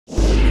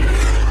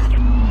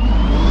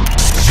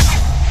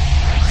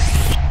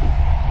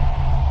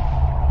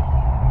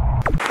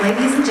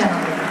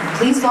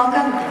Please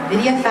welcome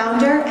NVIDIA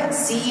founder and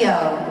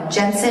CEO,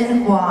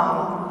 Jensen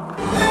Huang.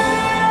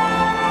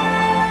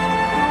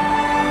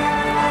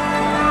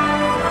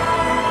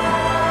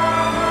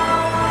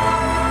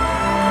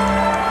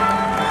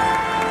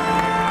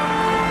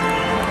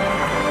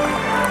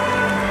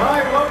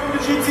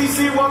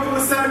 GTC, welcome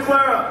to Santa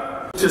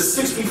Clara. To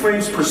 60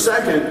 frames per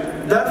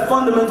second, that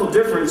fundamental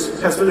difference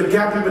has been a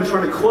gap we've been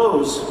trying to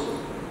close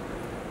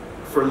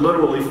for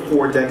literally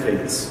 4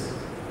 decades.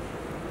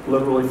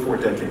 Literally 4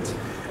 decades.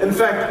 In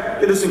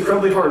fact, it is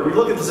incredibly hard. We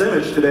look at this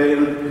image today,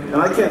 and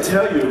I can't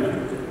tell you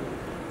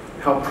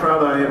how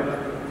proud I am.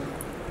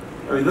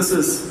 I mean, this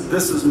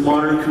is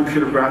modern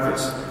computer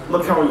graphics.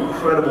 Look how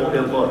incredible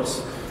it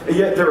looks. And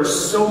yet, there are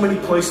so many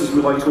places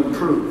we'd like to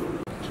improve.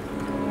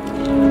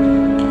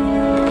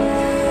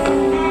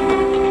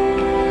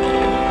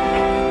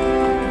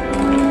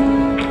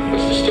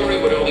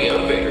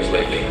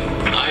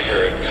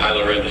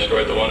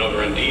 Destroyed the one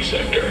over in D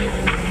sector.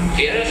 If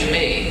you ask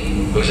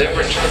me, who's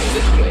ever in charge of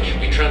this place should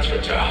be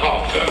transferred to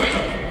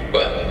HotHardware.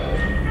 But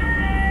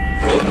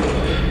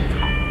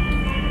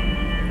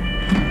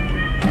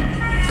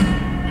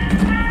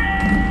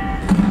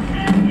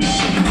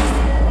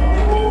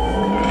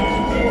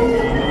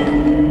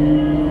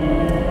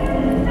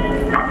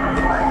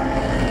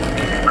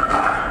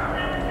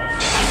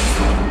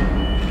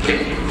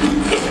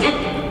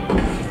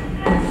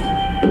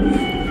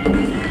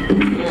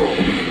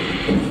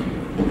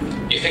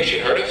she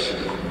heard us?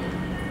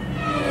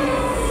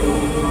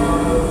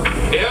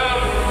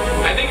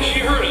 Yeah, I think she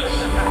heard us.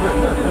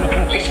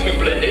 At least we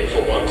blend in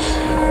for once.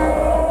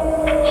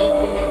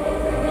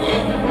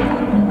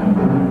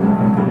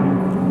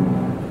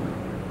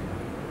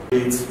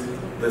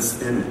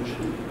 This image.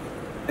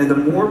 And the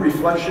more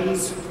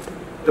reflections,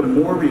 the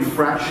more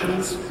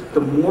refractions,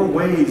 the more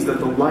ways that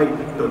the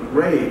light, the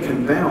ray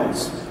can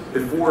bounce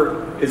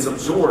before it's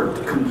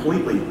absorbed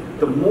completely,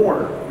 the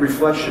more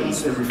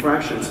reflections and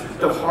refractions,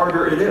 the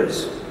harder it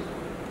is.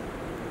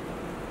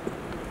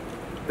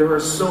 There are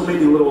so many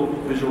little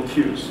visual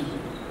cues.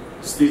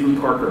 Stephen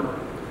Parker,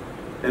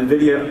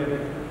 NVIDIA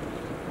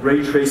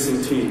ray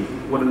tracing team.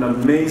 What an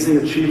amazing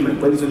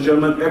achievement. Ladies and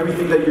gentlemen,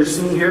 everything that you're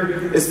seeing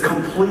here is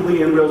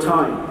completely in real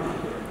time.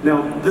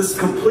 Now, this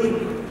complete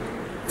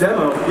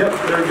demo, yep,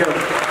 there you go.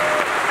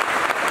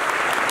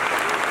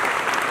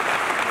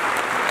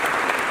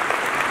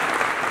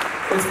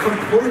 It's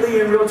completely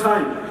in real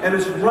time, and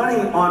it's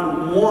running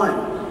on one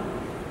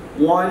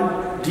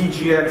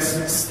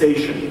DGX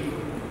station.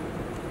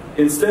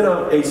 Instead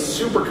of a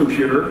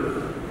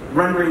supercomputer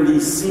rendering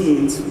these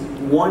scenes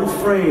 1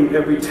 frame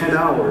every 10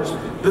 hours,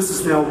 this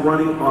is now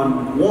running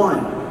on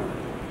one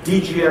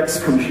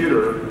DGX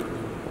computer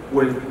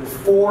with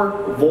 4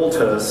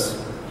 voltas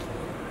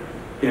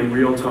in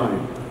real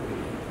time.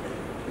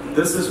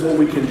 This is what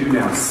we can do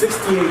now.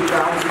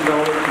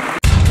 $68,000